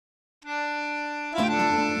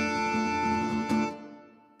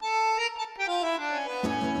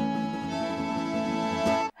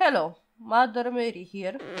Hello, Mother Mary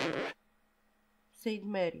here. Saint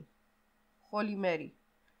Mary. Holy Mary.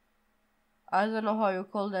 I don't know how you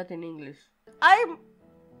call that in English. I'm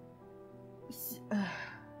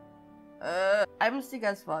sick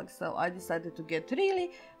as fuck, so I decided to get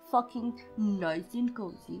really fucking nice and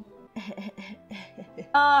cozy.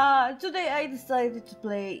 Today I decided to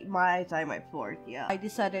play my time at Portia. I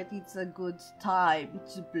decided it's a good time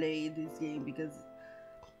to play this game because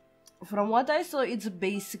from what I saw, it's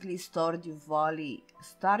basically Stardew Valley.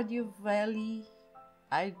 Stardew Valley?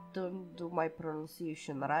 I don't do my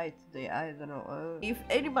pronunciation right today, I don't know. If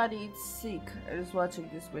anybody is sick and is watching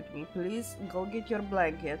this with me, please go get your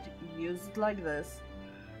blanket, use it like this.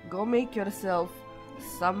 Go make yourself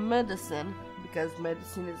some medicine, because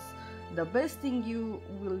medicine is the best thing you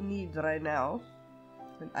will need right now.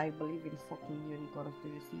 And I believe in fucking unicorns, do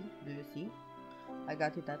you see? Do you see? I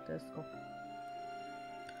got it at Tesco.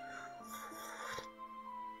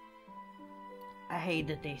 I hate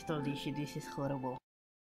the taste of this shit, this is horrible.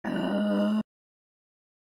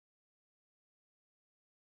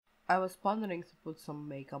 I was pondering to put some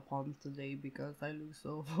makeup on today because I look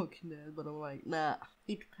so fucking dead, but I'm like, nah.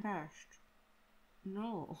 It crashed.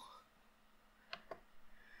 No.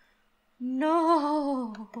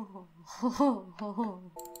 No.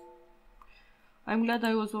 I'm glad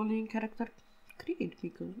I was only in character create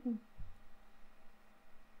because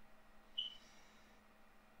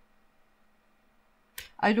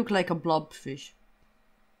I look like a blobfish.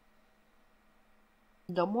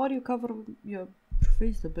 The more you cover your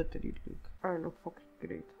face, the better you look. I look fucking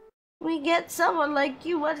great. We get someone like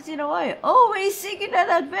you once in a while, always seeking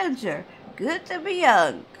an adventure. Good to be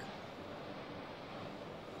young.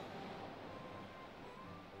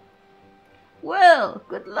 Well,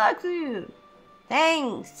 good luck to you.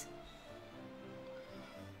 Thanks.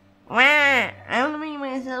 Wah! I want to make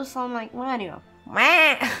myself sound like Mario.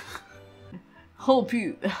 Wah! Hope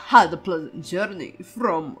you had a pleasant journey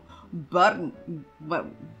from Barnarok,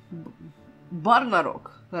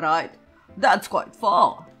 right? That's quite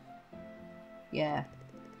far. Yeah,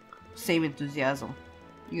 same enthusiasm.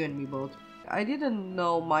 You and me both. I didn't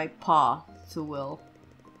know my pa too well.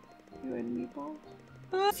 You and me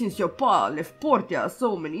both. Since your pa left Portia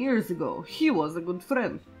so many years ago, he was a good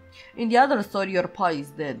friend. In the other story, your pa is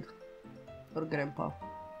dead. Or grandpa.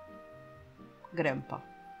 Grandpa.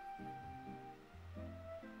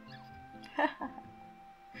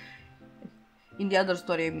 In the other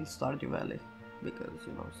story, I mean Stardew Valley. Because,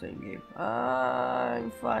 you know, same game. I'm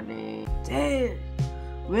funny. Dad,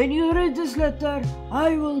 when you read this letter,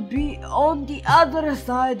 I will be on the other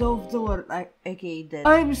side of the world. Okay, Dad.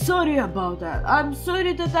 I'm sorry about that. I'm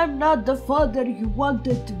sorry that I'm not the father you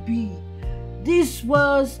wanted to be. This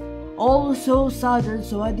was all so sudden,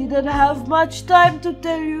 so I didn't have much time to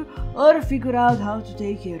tell you or figure out how to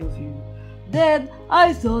take care of you. Then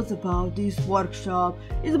I thought about this workshop.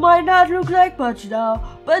 It might not look like much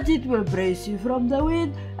now, but it will brace you from the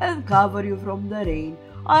wind and cover you from the rain.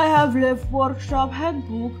 I have left workshop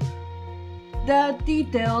handbook that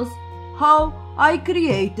details how I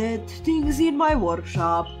created things in my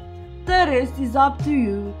workshop. The rest is up to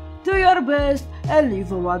you. Do your best and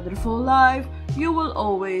live a wonderful life. You will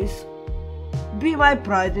always be my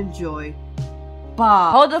pride and joy.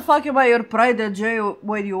 Pa, how the fuck am I your pride and joy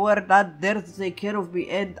when you were not there to take care of me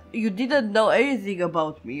and you didn't know anything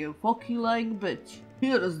about me, you fucking lying bitch.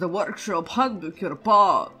 Here is the workshop handbook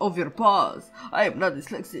of your paws. I am not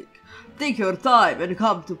dyslexic. Take your time and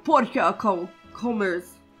come to Portia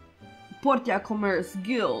Commerce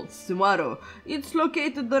Guilds tomorrow. It's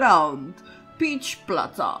located around Peach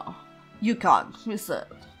Plaza. You can't miss it.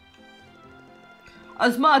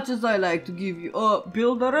 As much as I like to give you a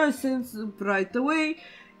builder essence right away,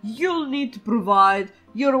 you'll need to provide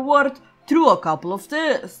your worth through a couple of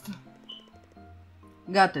tests.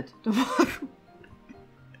 Got it. Tomorrow.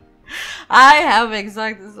 I have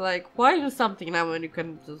exactly like, why do something now when you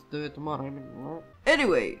can just do it tomorrow? I mean,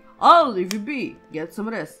 anyway, I'll leave you be. Get some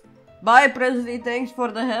rest. Bye, Presley. Thanks for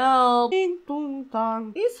the help. Ding dong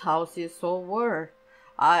dong. This house is so weird.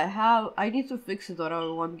 I need to fix it or I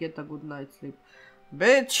won't get a good night's sleep.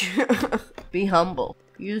 Bitch! Be humble.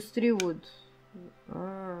 Use 3 wood.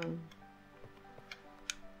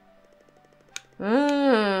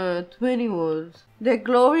 20 wood. The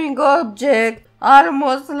glowing objects are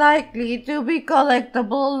most likely to be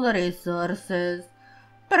collectible resources.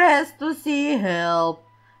 Press to see help.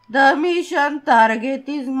 The mission target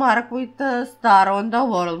is marked with a star on the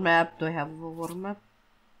world map. Do I have a world map?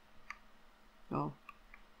 Oh.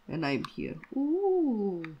 And I'm here.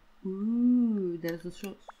 Ooh. Ooh, there's a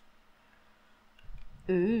shot.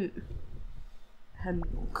 Ooh.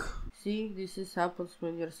 Handbook. See, this is happens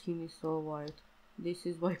when your skin is so white. This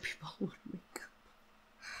is why people wear makeup.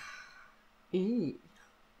 Ew.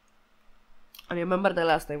 I remember the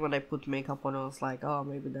last time when I put makeup on, I was like, oh,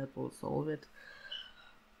 maybe that will solve it.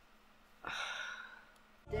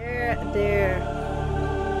 There.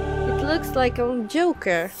 It looks like I'm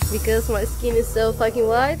Joker because my skin is so fucking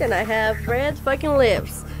white and I have red fucking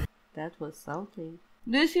lips. That was something.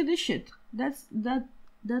 Do you see this shit? That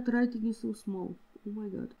writing is so small. Oh my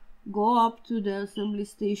god. Go up to the assembly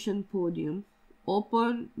station podium,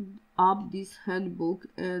 open up this handbook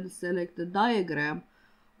and select the diagram.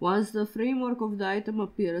 Once the framework of the item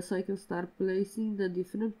appears, I can start placing the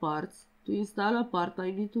different parts. To install a part,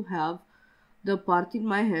 I need to have the part in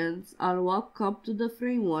my hands. I'll walk up to the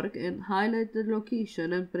framework and highlight the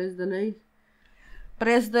location and press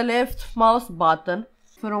the left mouse button.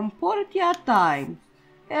 From Portia Times.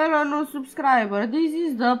 Hello, new subscriber. This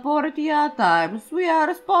is the Portia Times. We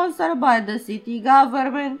are sponsored by the city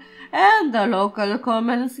government and the local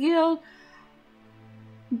Commons Guild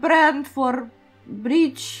branch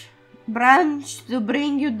to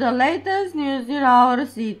bring you the latest news in our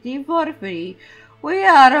city for free. We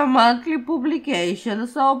are a monthly publication,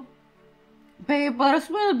 so papers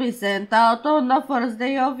will be sent out on the first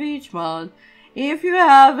day of each month. If you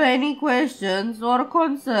have any questions or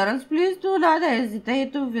concerns, please do not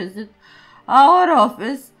hesitate to visit our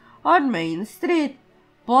office on Main Street.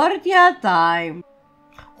 Portia time.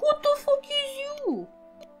 Who the fuck is you?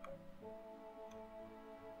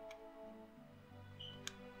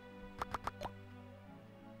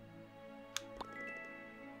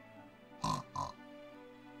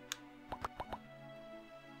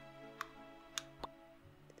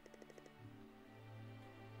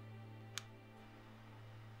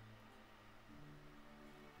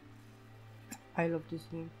 I love this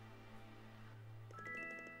name.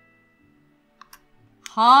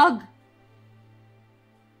 Hug!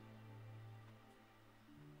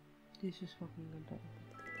 This is fucking adorable.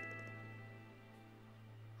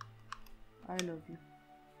 I love you.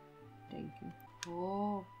 Thank you.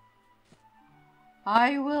 Oh.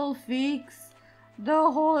 I will fix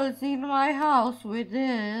the holes in my house with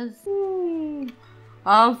this. Ooh.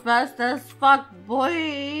 I'm fast as fuck, boy.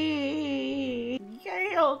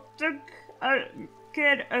 Gail took a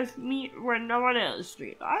kid of me when no one else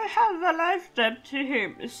did. I have a life debt to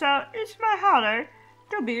him, so it's my honor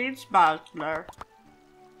to be its butler.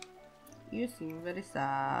 You seem very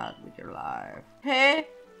sad with your life. Hey,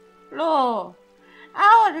 Lo,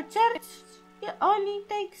 our church only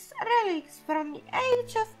takes relics from the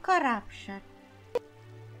age of corruption.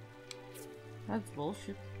 That's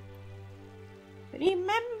bullshit.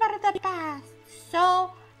 Remember the past,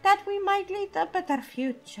 so that we might lead a better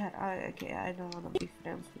future. Okay, I don't want to be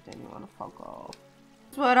friends with anyone. Fuck off.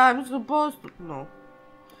 That's what I'm supposed to. No.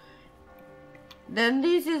 Then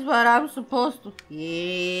this is what I'm supposed to.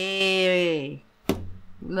 Yay!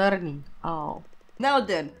 Learning. Oh. Now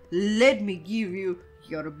then, let me give you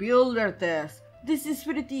your builder test. This is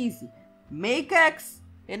pretty easy. Make axe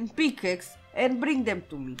and pickaxe and bring them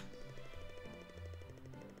to me.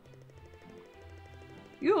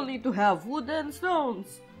 You'll need to have wood and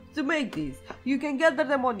stones to make these. You can gather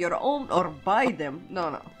them on your own or buy them.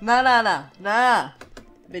 No.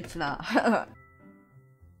 Bitch, nah.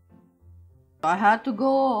 I had to go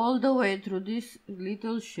all the way through this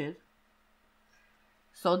little shit.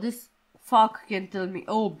 So this fuck can tell me,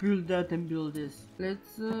 oh, build that and build this.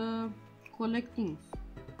 Let's collect things.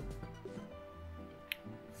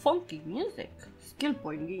 Funky music. Skill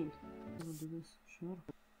point gained. I'll do this, sure.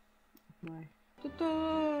 Why?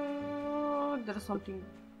 There's something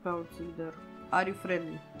bouncing there. Are you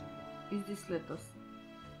friendly? Is this lettuce?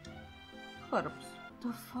 Herbs.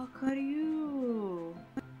 The fuck are you?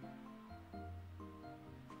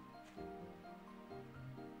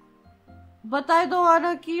 But I don't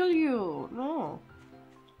wanna kill you. No.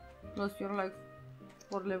 Plus you're like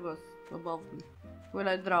 4 levels above me. Will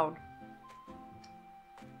I drown?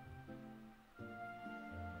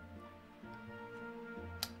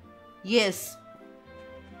 Yes.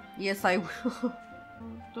 Yes, I will.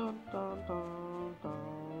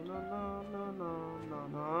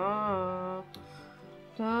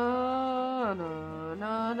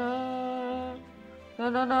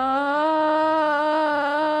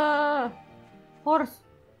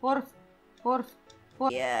 Horse.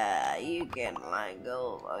 Yeah, you can like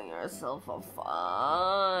go on yourself a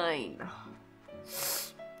fine.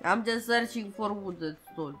 I'm just searching for wooden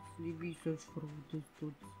stones. Maybe search for wooden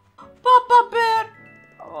stones. Papa Bear!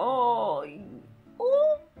 Oh.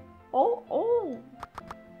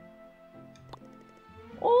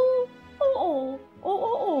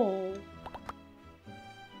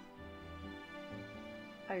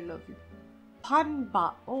 it?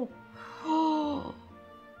 Panda. Oh.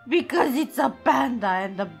 Because it's a panda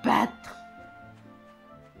and a bat.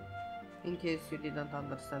 In case you didn't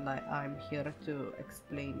understand, I'm here to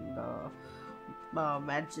explain the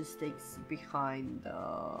magistics behind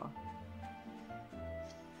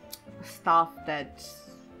stuff that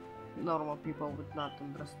normal people would not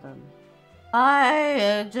understand.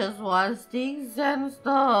 I just want sticks and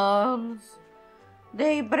stones.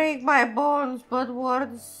 They break my bones, but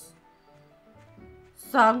words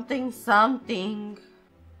something something.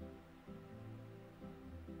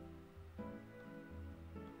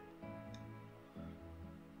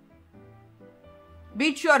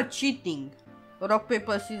 Bitch, you are cheating. Rock,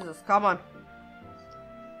 paper, scissors, come on.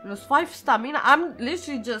 Lose 5 stamina. I'm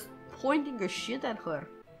literally just pointing a shit at her.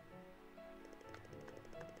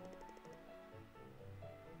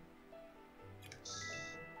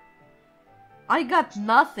 I got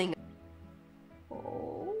nothing.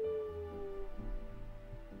 Oh.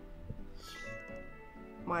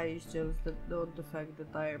 My is just the fact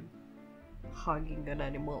that I am hugging an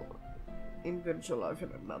animal. In virtual life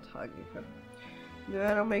and I'm not hugging her. Do you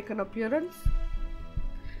wanna make an appearance?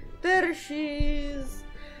 There she is!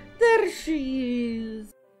 There she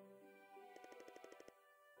is!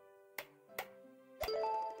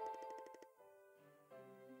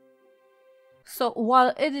 So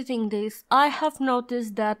while editing this, I have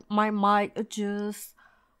noticed that my mic just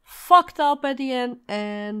fucked up at the end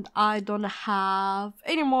and I don't have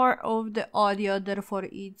any more of the audio, therefore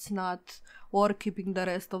it's not worth keeping the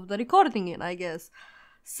rest of the recording in, I guess.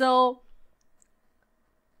 So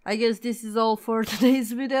I guess this is all for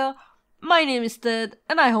today's video. My name is Ted,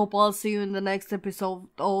 and I hope I'll see you in the next episode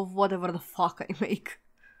of whatever the fuck I make.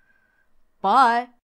 Bye!